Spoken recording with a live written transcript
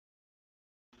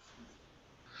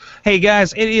Hey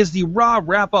guys, it is the Raw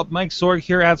wrap-up. Mike Sorg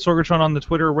here at Sorgatron on the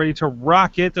Twitter, ready to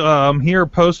rock it. Here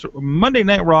post Monday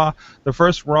Night Raw, the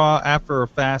first Raw after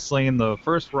Fastlane, the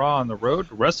first Raw on the road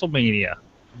to WrestleMania.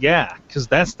 Yeah, because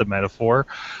that's the metaphor.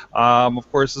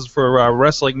 Of course, this is for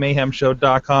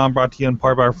WrestlingMayhemShow.com, brought to you in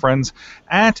part by our friends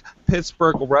at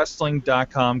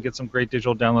PittsburghWrestling.com. Get some great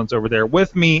digital downloads over there.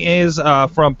 With me is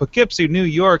from Poughkeepsie, New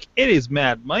York. It is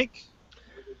Mad Mike.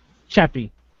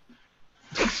 Chappie.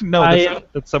 No,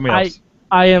 that's somebody else.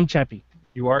 I am Chappie.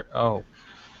 You are? Oh.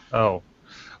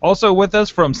 Also with us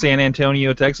from San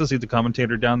Antonio, Texas, he's the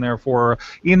commentator down there for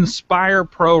Inspire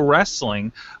Pro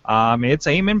Wrestling. It's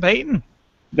Eamon Payton.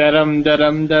 Da-dum.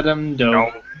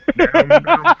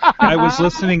 I was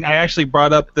listening. I actually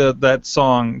brought up that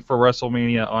song for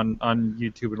WrestleMania on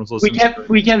YouTube and was listening.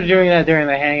 We kept doing that during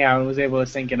the hangout and was able to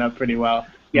sync it up pretty well.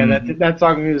 Yeah, that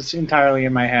song is entirely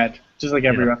in my head, just like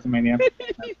every WrestleMania.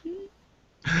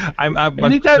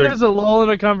 Anytime there's a lull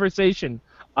in a conversation,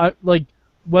 like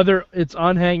whether it's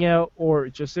on Hangout or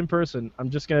just in person, I'm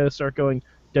just gonna start going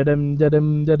da-dum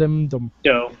da-dum da-dum dum.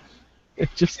 No.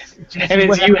 It's and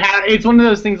it's one of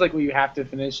those things like where you have to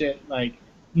finish it. Like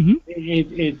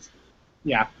it's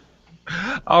yeah.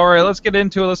 All right, let's get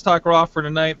into it. Let's talk Raw for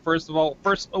tonight. What's the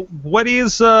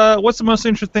most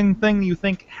interesting thing you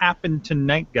think happened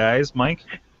tonight, guys? Mike?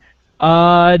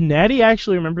 Natty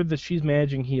actually remembered that she's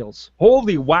managing heels.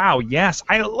 Holy wow, yes.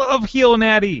 I love heel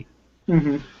Natty.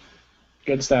 Mm-hmm.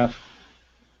 Good stuff.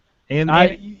 And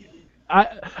I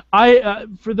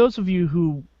for those of you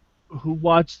who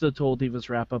watched the Total Divas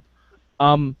wrap-up,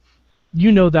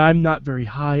 you know that I'm not very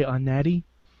high on Natty.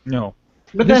 No.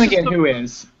 But then again, who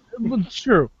is? It's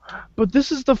true. But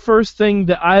this is the first thing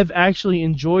that I've actually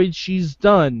enjoyed she's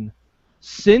done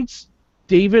since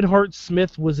David Hart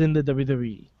Smith was in the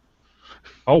WWE.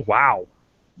 Oh, wow.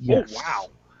 Yes. Oh, wow.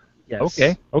 Yes.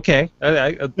 Okay.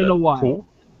 Been a while. Cool.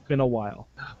 Been a while.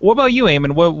 What about you,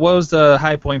 Eamon? What was the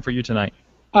high point for you tonight?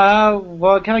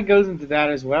 Well, it kind of goes into that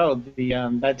as well.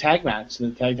 That tag match,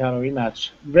 the tag title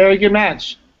rematch. Very good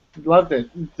match. Loved it.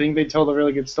 I think they told a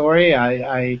really good story.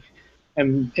 I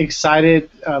am excited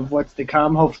of what's to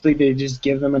come. Hopefully they just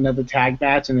give them another tag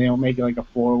match and they don't make it like a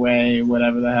four-way,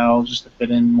 whatever the hell, just to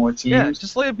fit in more teams. Yeah,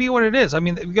 just let it be what it is. I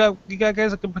mean, you got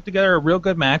guys that can put together a real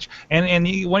good match. And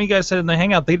one of you guys said in the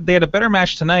Hangout they had a better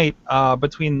match tonight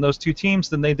between those two teams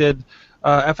than they did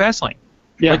at Fastlane.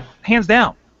 Yeah. Like, hands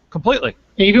down. Completely.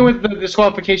 Even with the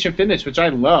disqualification finish, which I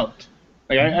loved.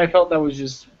 Like I felt that was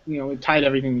just, it tied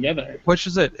everything together. It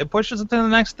pushes it to the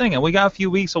next thing, and we got a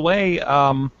few weeks away.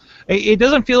 It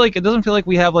doesn't feel like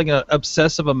we have like an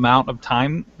obsessive amount of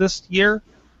time this year.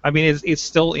 I mean, it's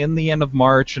still in the end of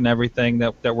March and everything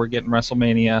that we're getting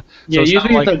WrestleMania. Yeah, so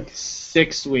usually it's like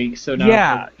 6 weeks. So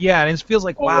now yeah, and it feels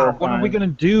like, wow, what are we gonna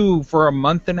do for a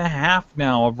month and a half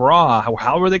now of Raw?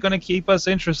 How are they gonna keep us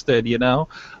interested?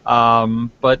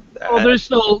 But there's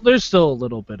still a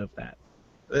little bit of that.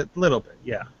 A little bit,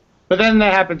 yeah. But then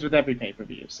that happens with every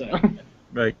pay-per-view, so.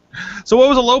 Right. So what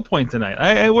was a low point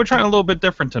tonight? We're trying a little bit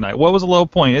different tonight. What was a low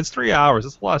point? It's 3 hours.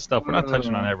 It's a lot of stuff. We're not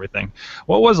touching on everything.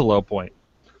 What was a low point?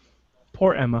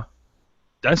 Poor Emma.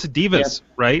 That's a Divas,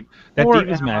 right? That Poor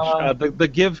Divas Emma. match. The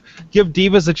give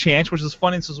Divas a chance, which is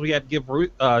funny since we had give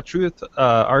R-Truth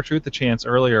a chance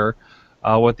earlier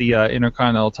with the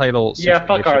Intercontinental title. Yeah,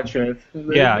 fuck R-Truth.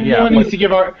 Yeah. No one needs to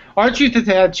give R-Truth has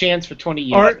had a chance for 20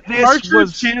 years.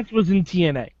 R-Truth's chance was in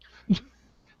TNA.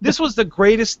 This was the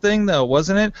greatest thing, though,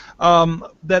 wasn't it?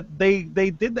 That they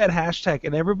did that hashtag,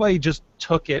 and everybody just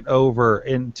took it over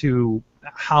into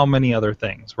how many other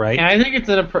things, right? And I think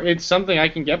it's something I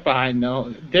can get behind,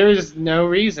 though. There is no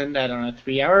reason that on a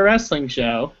 3-hour wrestling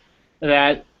show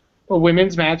that a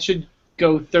women's match should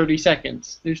go 30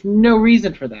 seconds. There's no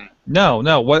reason for that.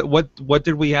 No. What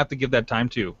did we have to give that time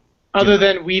to? Other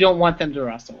than we don't want them to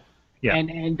wrestle. Yeah.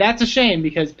 And that's a shame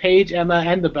because Paige, Emma,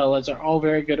 and the Bellas are all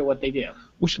very good at what they do.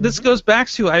 Which this goes back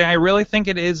to, I really think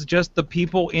it is just the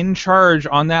people in charge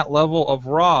on that level of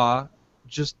Raw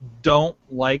just don't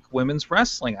like women's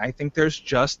wrestling. I think there's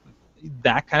just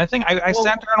that kind of thing. I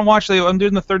sat there and watched. I'm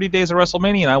doing the 30 days of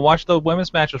WrestleMania, and I watched the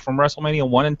women's matches from WrestleMania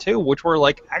 1 and 2, which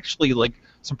were actually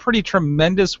some pretty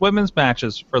tremendous women's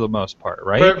matches for the most part,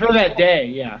 right? For that day,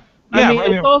 yeah. I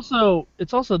mean,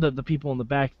 it's also that the people in the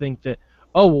back think that,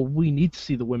 oh, well, we need to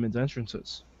see the women's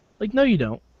entrances. Like, no, you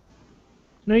don't.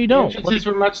 No, you don't. The entrances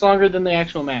were much longer than the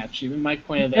actual match. Even Mike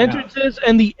pointed that out. Entrances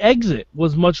and the exit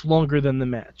was much longer than the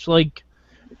match. Like,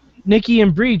 Nikki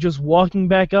and Brie just walking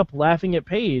back up laughing at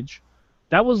Paige,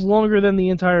 that was longer than the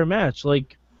entire match.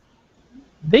 Like,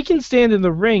 they can stand in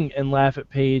the ring and laugh at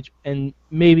Paige and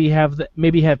maybe have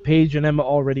Paige and Emma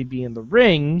already be in the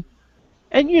ring,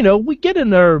 And, we get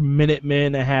another minute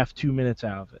and a half, 2 minutes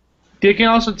out of it. They can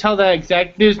also tell that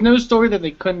exact. There's no story that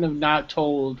they couldn't have not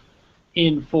told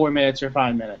in 4 minutes or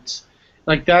 5 minutes.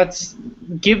 Like,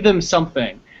 give them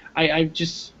something. I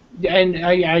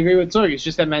agree with Sorg. It's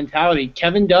just that mentality.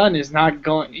 Kevin Dunn is not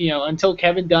going. Until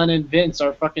Kevin Dunn and Vince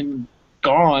are fucking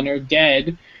gone or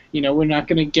dead. We're not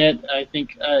going to get, I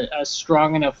think, a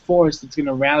strong enough force that's going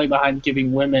to rally behind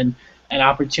giving women an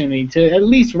opportunity to at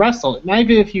least wrestle. Not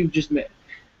even if you just.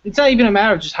 It's not even a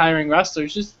matter of just hiring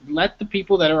wrestlers. Just let the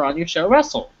people that are on your show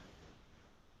wrestle.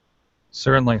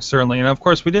 Certainly. And of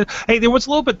course we did. Hey, there was a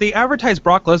little bit. They advertised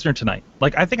Brock Lesnar tonight.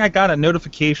 Like, I think I got a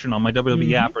notification on my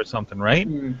WWE app or something, right?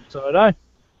 So did I.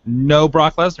 No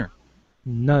Brock Lesnar.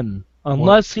 None.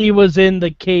 Unless he was in the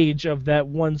cage of that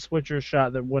one switcher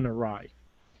shot that went awry.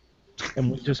 And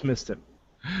we just missed him.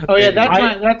 Oh, yeah,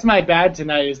 that's my bad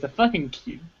tonight, is the fucking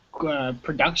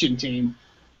production team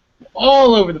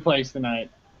all over the place tonight.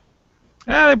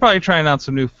 They're probably trying out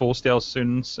some new Full Sail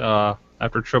students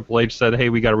after Triple H said, hey,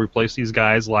 we got to replace these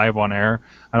guys live on air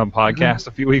on a podcast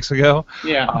a few weeks ago.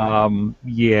 Yeah.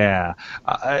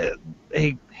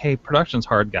 Hey, production's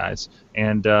hard, guys.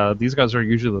 And these guys are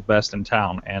usually the best in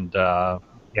town. And,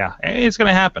 it's going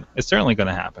to happen. It's certainly going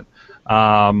to happen.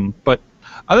 But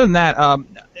other than that,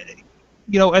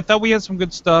 I thought we had some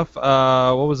good stuff.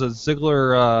 What was it?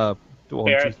 Ziggler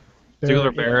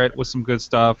Barrett with some good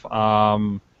stuff.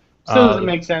 Still doesn't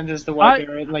make sense as to why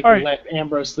Barrett let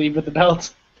Ambrose leave with the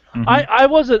belt. Mm-hmm.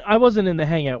 I wasn't in the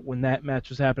hangout when that match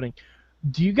was happening.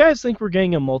 Do you guys think we're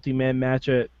getting a multi-man match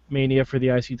at Mania for the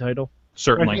IC title?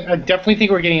 Certainly. I definitely think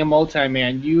we're getting a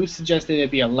multi-man. You suggested it'd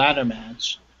be a ladder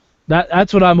match.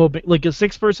 That's what I'm hoping. Like a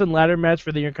 6-person ladder match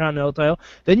for the Intercontinental title.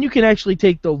 Then you can actually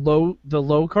take the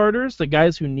low carders, the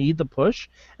guys who need the push,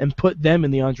 and put them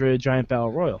in the Andre the Giant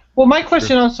Battle Royal. Well, my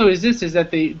question also is this: is that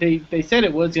they said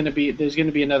there's going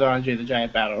to be another Andre the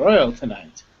Giant Battle Royal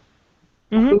tonight.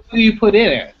 Mm-hmm. Who do you put in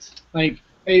it? Like,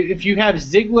 if you have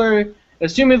Ziggler,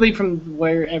 assumedly from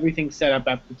where everything's set up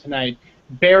after tonight,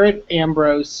 Barrett,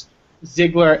 Ambrose,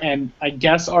 Ziggler, and I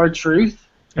guess R-Truth.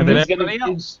 And then everybody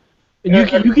else. And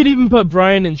you could even put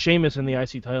Bryan and Sheamus in the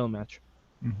IC title match.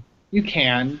 You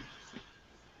can.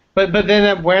 But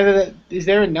then is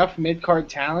there enough mid-card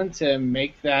talent to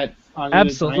make that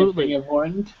absolutely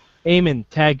important? Amen.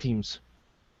 Tag teams.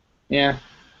 Yeah.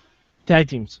 Tag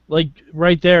teams. Like,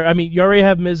 right there. I mean, you already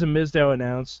have Miz and Mizdow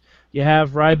announced. You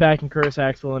have Ryback and Curtis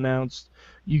Axel announced.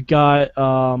 You got,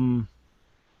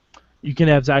 you can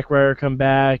have Zack Ryder come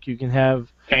back. You can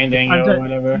have Fandango or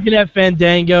whatever. You can have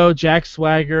Fandango, Jack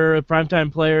Swagger,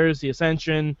 Primetime Players, The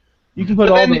Ascension. You can put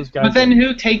all those guys. But then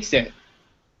who takes it?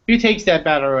 Who takes that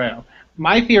Battle Royal?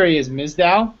 My theory is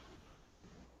Mizdow.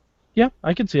 Yeah,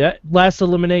 I can see that. Last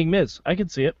eliminating Miz. I can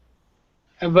see it.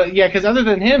 But yeah, because other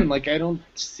than him, like, I don't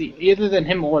see, either than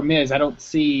him or Miz, I don't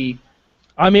see.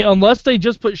 I mean, unless they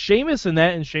just put Sheamus in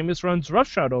that and Sheamus runs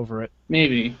roughshod over it.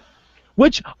 Maybe.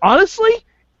 Which, honestly,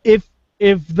 if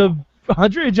the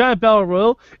Andre the Giant Battle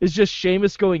Royal is just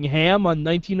Sheamus going ham on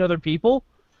 19 other people,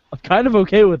 I'm kind of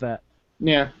okay with that.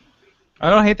 Yeah. I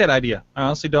don't hate that idea. I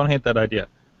honestly don't hate that idea.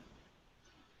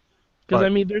 Because, I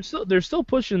mean, they're still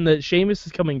pushing that Sheamus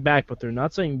is coming back, but they're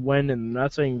not saying when and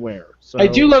not saying where. So I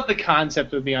do love the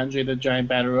concept of the Andre the Giant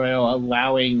Battle Royal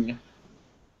allowing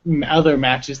other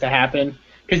matches to happen.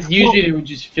 Because usually they would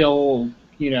just fill,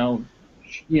 they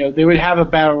would have a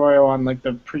Battle Royal on, like,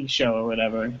 the pre-show or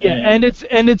whatever. Yeah, and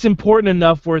it's important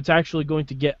enough where it's actually going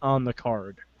to get on the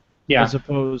card. Yeah. As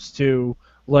opposed to,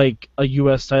 like, a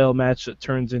U.S. title match that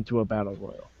turns into a Battle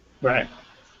Royal. Right.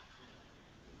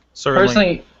 Certainly.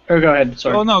 Personally, or go ahead,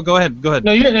 sorry. Oh, no, go ahead.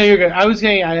 No, you're good. I was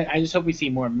saying, I just hope we see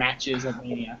more matches at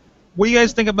Mania. What do you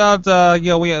guys think about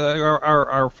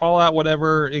our Fallout,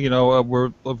 whatever?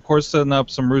 We're of course setting up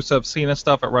some Rusev Cena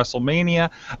stuff at WrestleMania.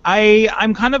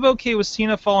 I'm kind of okay with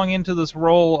Cena falling into this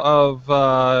role of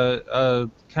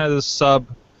kind of the sub,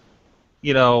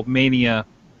 Mania,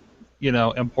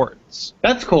 importance.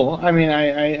 That's cool. I mean,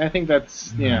 I think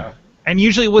that's And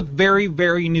usually with very,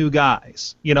 very new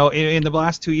guys. In the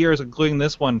last 2 years, including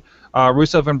this one,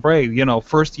 Rusev and Bray,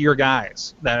 first-year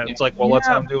guys. That it's like, let's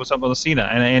have them do something with Cena,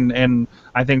 and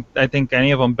I think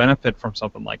any of them benefit from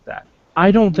something like that.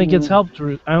 I don't think it's helped.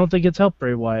 I don't think it's helped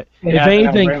Bray Wyatt. Yeah,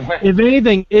 if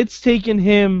anything, it's taken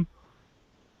him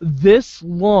this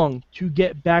long to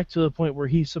get back to the point where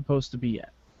he's supposed to be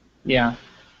at. Yeah.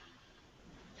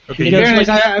 Okay. In fairness,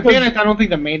 I don't think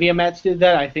the Mania match did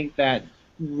that. I think that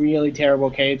really terrible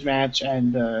cage match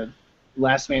and the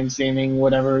Last Man Standing,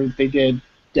 whatever they did,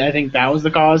 I think that was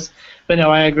the cause. But no,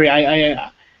 I agree.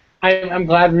 I'm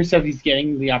glad Rusev is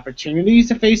getting the opportunities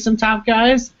to face some top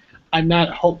guys. I'm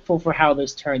not hopeful for how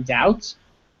this turns out.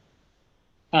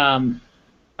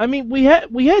 I mean, we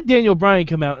had Daniel Bryan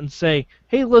come out and say,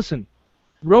 "Hey, listen,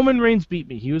 Roman Reigns beat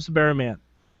me. He was the better man.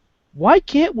 Why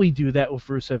can't we do that with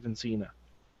Rusev and Cena?"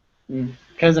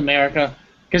 Because America.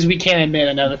 Because we can't admit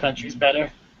another country's better.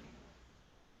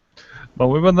 But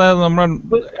we would let them run.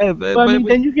 But I mean,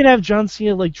 then you can have John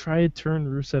Cena like try to turn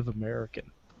Rusev American.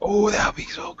 Oh, that would be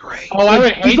so great. Oh, I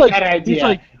would hate that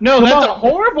idea. No, that's a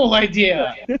horrible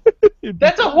idea.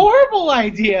 That's a horrible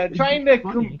idea. Trying to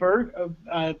convert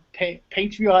a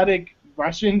patriotic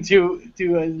Russian to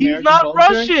American He's not culture.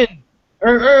 Russian.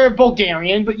 Or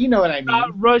Bulgarian, but you know what I mean.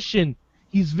 Not Russian.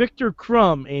 He's Victor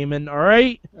Krum, Eamon. All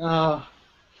right.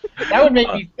 That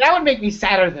would make me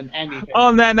sadder than anything.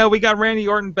 On that note, we got Randy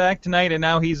Orton back tonight, and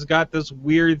now he's got this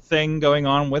weird thing going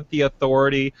on with the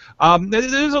Authority.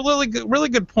 There's a really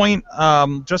good point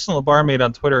Justin LaBar made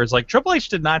on Twitter. Is like Triple H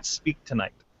did not speak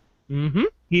tonight. Mm-hmm.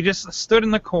 He just stood in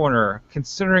the corner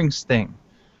considering Sting.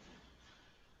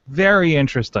 Very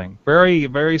interesting. Very,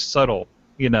 very subtle.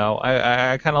 You know,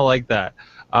 I kind of like that.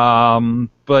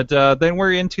 But then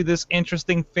we're into this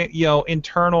interesting,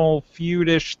 internal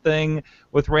feudish thing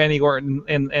with Randy Orton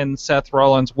and Seth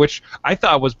Rollins, which I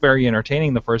thought was very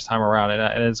entertaining the first time around,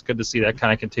 and it's good to see that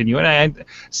kind of continue. And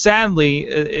sadly,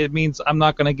 it means I'm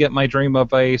not going to get my dream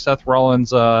of a Seth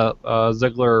Rollins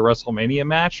Ziggler WrestleMania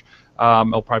match.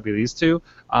 It'll probably be these two,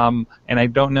 and I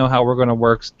don't know how we're going to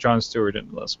work Jon Stewart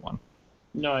into this one.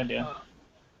 No idea.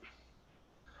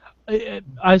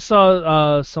 I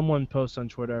saw someone post on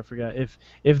Twitter. I forgot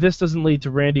if this doesn't lead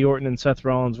to Randy Orton and Seth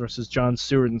Rollins versus Jon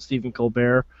Stewart and Stephen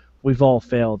Colbert, we've all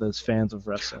failed as fans of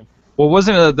wrestling. Well,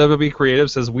 wasn't it WWE Creative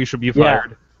says we should be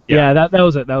fired? Yeah, that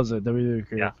was it. That was it. WWE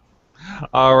Creative. Yeah.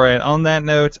 All right. On that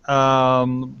note,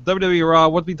 WWE Raw.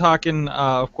 We'll be talking,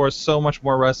 of course, so much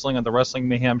more wrestling on the Wrestling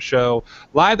Mayhem Show,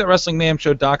 live at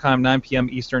WrestlingMayhemShow.com, 9 p.m.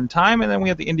 Eastern Time, and then we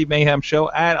have the Indie Mayhem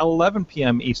Show at 11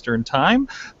 p.m. Eastern Time.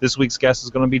 This week's guest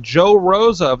is going to be Joe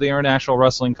Rosa of the International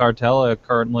Wrestling Cartel,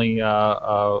 currently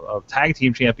a tag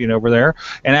team champion over there,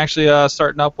 and actually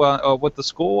starting up with the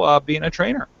school, being a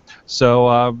trainer.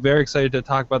 So very excited to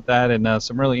talk about that and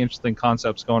some really interesting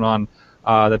concepts going on.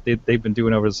 That they've been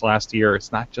doing over this last year.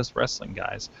 It's not just wrestling,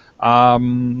 guys.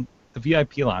 The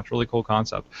VIP launch, really cool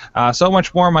concept. So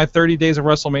much more. My 30 days of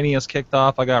WrestleMania is kicked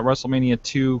off. I got WrestleMania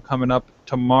 2 coming up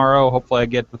tomorrow. Hopefully I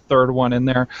get the third one in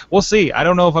there. We'll see. I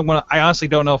honestly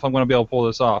don't know if I'm gonna be able to pull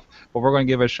this off, but we're gonna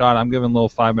give it a shot. I'm giving little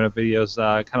 5-minute videos,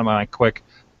 kind of my quick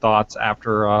thoughts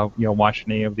after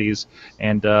watching any of these,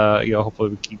 and hopefully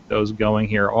we keep those going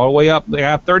here all the way up. We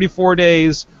have 34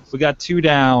 days. We got 2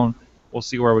 down. We'll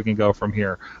see where we can go from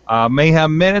here.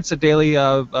 Mayhem Minutes, a daily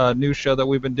news show that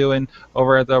we've been doing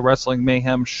over at the Wrestling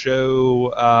Mayhem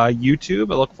Show YouTube.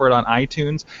 Look for it on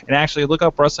iTunes. And actually look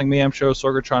up Wrestling Mayhem Show,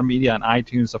 Sorgatron Media on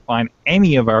iTunes to find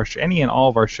any and all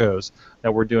of our shows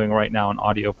that we're doing right now in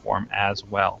audio form as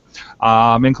well.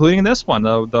 Including this one,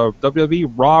 the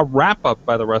WWE Raw Wrap-Up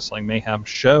by the Wrestling Mayhem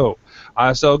Show.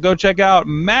 So go check out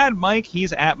Mad Mike.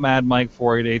 He's at Mad Mike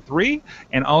 4883,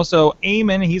 and also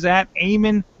Eamon. He's at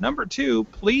Eamon #2,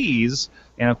 please.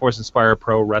 And of course,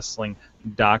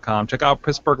 InspireProWrestling.com. Check out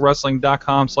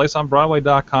PittsburghWrestling.com,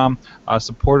 SliceOnBroadway.com.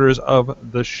 Supporters of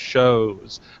the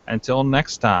shows. Until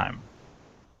next time.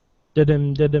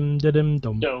 Dum.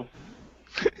 No.